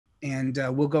And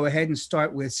we'll go ahead and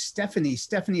start with Stephanie.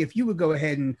 Stephanie, if you would go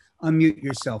ahead and unmute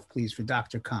yourself, please, for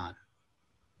Dr. Kahn.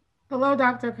 Hello,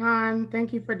 Dr. Kahn.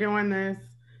 Thank you for doing this.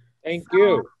 Thank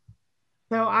you.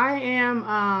 So I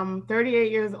am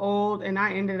 38 years old, and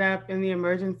I ended up in the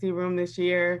emergency room this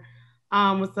year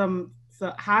with some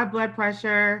high blood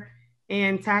pressure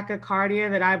and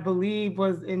tachycardia that I believe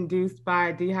was induced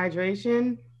by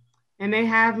dehydration. And they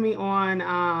have me on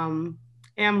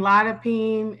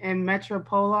amlodipine and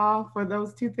metoprolol for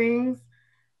those two things.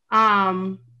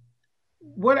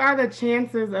 What are the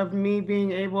chances of me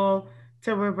being able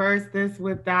to reverse this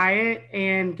with diet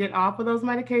and get off of those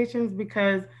medications?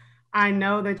 Because I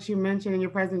know that you mentioned in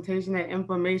your presentation that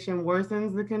inflammation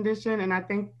worsens the condition, and I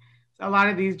think a lot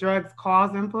of these drugs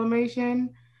cause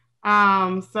inflammation.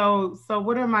 So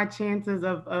what are my chances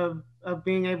of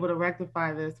being able to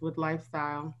rectify this with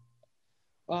lifestyle?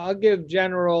 Well, I'll give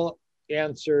general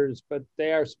answers, but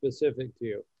they are specific to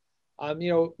you.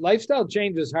 Lifestyle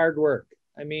change is hard work.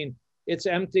 I mean, it's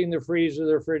emptying the freezer,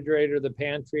 the refrigerator, the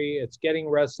pantry. It's getting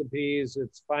recipes.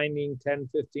 It's finding 10,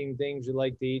 15 things you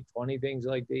like to eat, 20 things you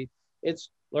like to eat.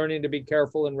 It's learning to be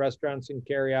careful in restaurants and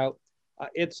carry out.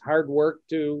 It's hard work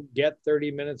to get 30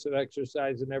 minutes of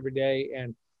exercise in every day.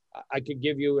 And I could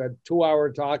give you a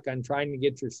 2-hour talk on trying to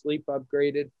get your sleep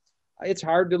upgraded. It's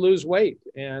hard to lose weight,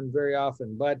 and very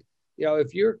often. But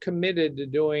if you're committed to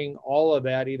doing all of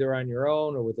that, either on your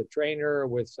own or with a trainer or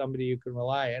with somebody you can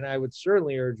rely, and I would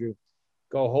certainly urge you,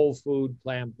 go whole food,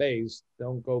 plant-based.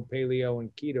 Don't go paleo and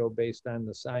keto based on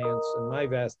the science and my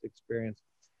vast experience.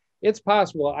 It's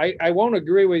possible. I won't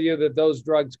agree with you that those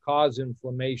drugs cause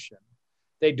inflammation.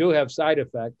 They do have side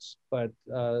effects, but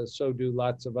so do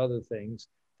lots of other things.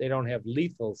 They don't have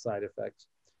lethal side effects.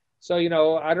 So,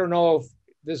 I don't know if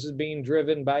this is being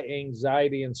driven by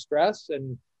anxiety and stress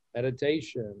and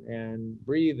meditation and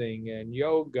breathing and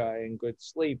yoga and good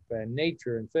sleep and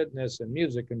nature and fitness and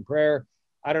music and prayer.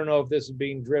 I don't know if this is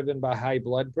being driven by high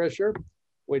blood pressure,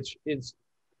 which is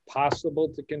possible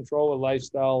to control with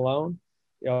lifestyle alone.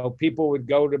 People would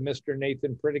go to Mr.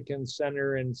 Nathan Pritikin's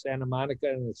center in Santa Monica,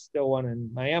 and it's still one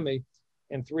in Miami,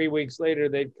 and 3 weeks later,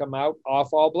 they'd come out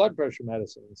off all blood pressure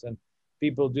medicines. And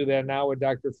people do that now with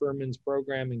Dr. Furman's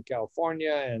program in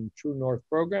California and True North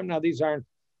program. Now, these aren't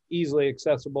easily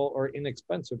accessible or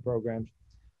inexpensive programs.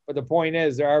 But the point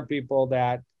is, there are people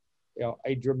that,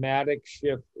 a dramatic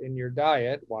shift in your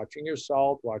diet, watching your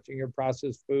salt, watching your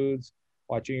processed foods,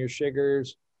 watching your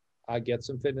sugars, get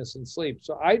some fitness and sleep.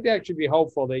 So I'd actually be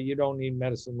hopeful that you don't need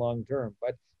medicine long-term,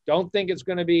 but don't think it's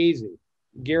going to be easy.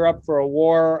 Gear up for a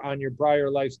war on your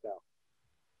prior lifestyle.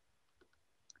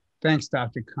 Thanks,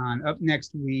 Dr. Kahn. Up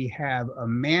next, we have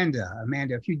Amanda.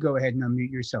 Amanda, if you'd go ahead and unmute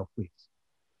yourself, please.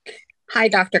 Hi,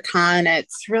 Dr. Kahn.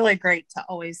 It's really great to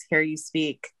always hear you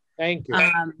speak. Thank you.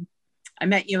 I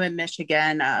met you in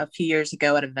Michigan a few years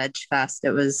ago at a Veg Fest.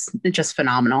 It was just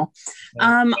phenomenal.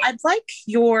 I'd like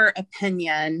your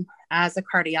opinion as a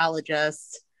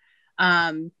cardiologist.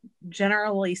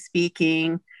 Generally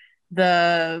speaking,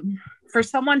 for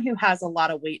someone who has a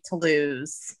lot of weight to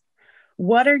lose,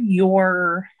 what are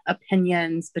your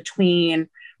opinions between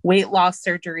weight loss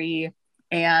surgery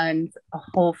and a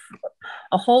whole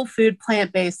food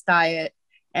plant-based diet?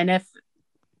 And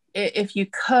if you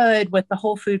could, with the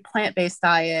whole food plant-based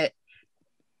diet,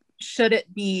 should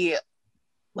it be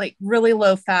like really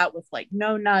low fat with like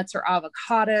no nuts or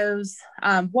avocados?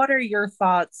 What are your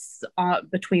thoughts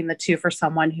between the two for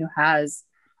someone who has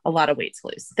a lot of weight to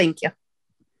lose? Thank you.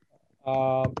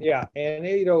 Yeah, and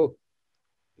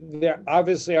there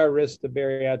obviously are risks to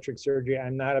bariatric surgery.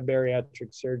 I'm not a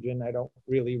bariatric surgeon. I don't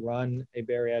really run a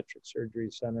bariatric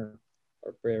surgery center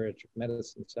or bariatric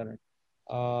medicine center.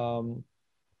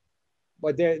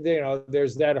 But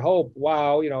there's that hope.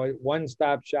 Wow,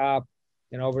 one-stop shop,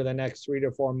 and over the next 3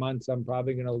 to 4 months, I'm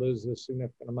probably going to lose a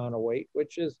significant amount of weight,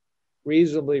 which is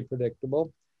reasonably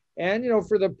predictable. And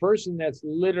for the person that's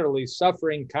literally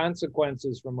suffering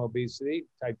consequences from obesity,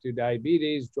 type 2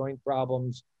 diabetes, joint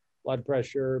problems, blood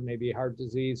pressure, maybe heart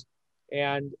disease,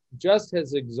 and just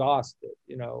has exhausted,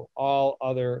 all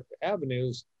other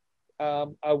avenues, a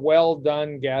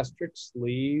well-done gastric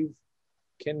sleeve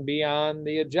can be on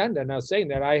the agenda. Now, saying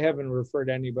that, I haven't referred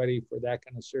anybody for that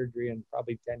kind of surgery in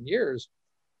probably 10 years,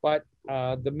 but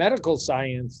the medical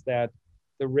science that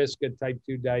the risk of type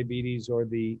 2 diabetes or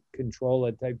the control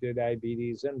of type 2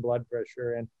 diabetes and blood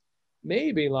pressure and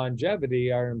maybe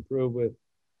longevity are improved with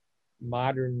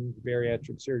modern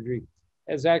bariatric surgery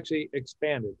has actually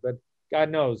expanded. But God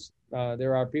knows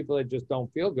there are people that just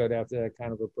don't feel good after that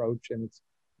kind of approach, and it's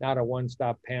not a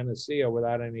one-stop panacea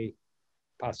without any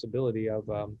possibility of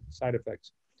side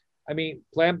effects. I mean,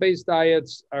 plant-based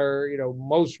diets are,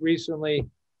 most recently,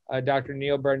 Dr.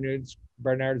 Neil Barnard's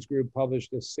group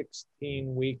published a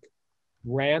 16-week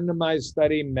randomized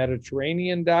study,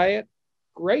 Mediterranean diet,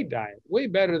 great diet, way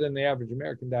better than the average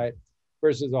American diet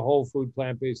versus a whole food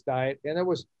plant-based diet. And there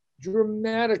was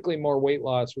dramatically more weight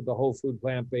loss with the whole food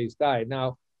plant-based diet.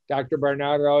 Now, Dr.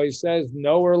 Barnard always says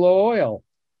no or low oil.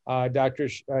 Dr.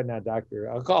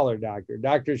 I'll call her doctor.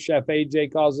 Dr. Chef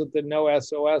AJ calls it the no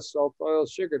SOS, salt, oil,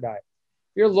 sugar diet.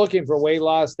 If you're looking for weight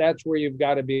loss, that's where you've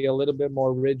got to be a little bit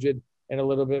more rigid and a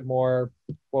little bit more,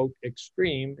 quote,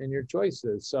 extreme in your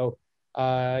choices. So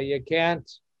you can't,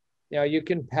 you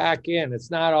can pack in.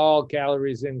 It's not all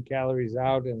calories in, calories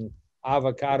out, and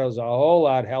avocado's a whole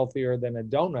lot healthier than a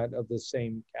donut of the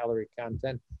same calorie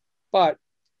content. But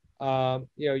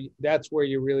that's where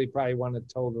you really probably want to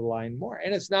toe the line more.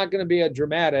 And it's not going to be a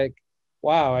dramatic,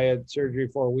 wow, I had surgery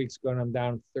 4 weeks ago and I'm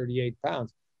down 38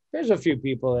 pounds. There's a few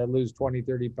people that lose 20,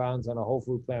 30 pounds on a whole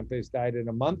food plant-based diet in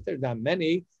a month. There's not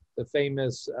many. The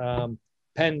famous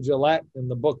Penn Jillette in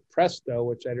the book Presto,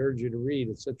 which I'd urge you to read.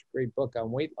 It's such a great book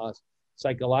on weight loss,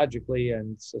 psychologically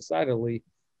and societally,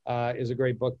 is a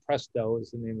great book. Presto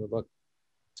is the name of the book.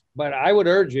 But I would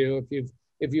urge you,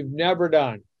 if you've never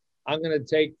done, I'm going to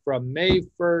take from May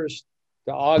 1st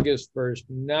to August 1st,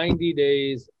 90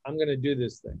 days. I'm going to do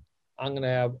this thing. I'm going to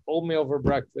have oatmeal for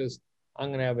breakfast. I'm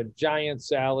going to have a giant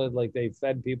salad like they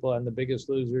fed people on The Biggest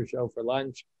Loser show for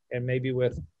lunch, and maybe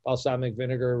with balsamic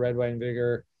vinegar, red wine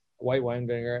vinegar, white wine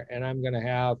vinegar. And I'm going to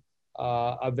have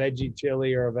a veggie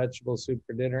chili or a vegetable soup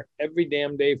for dinner every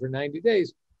damn day for 90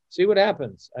 days. See what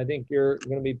happens. I think you're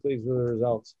going to be pleased with the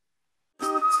results.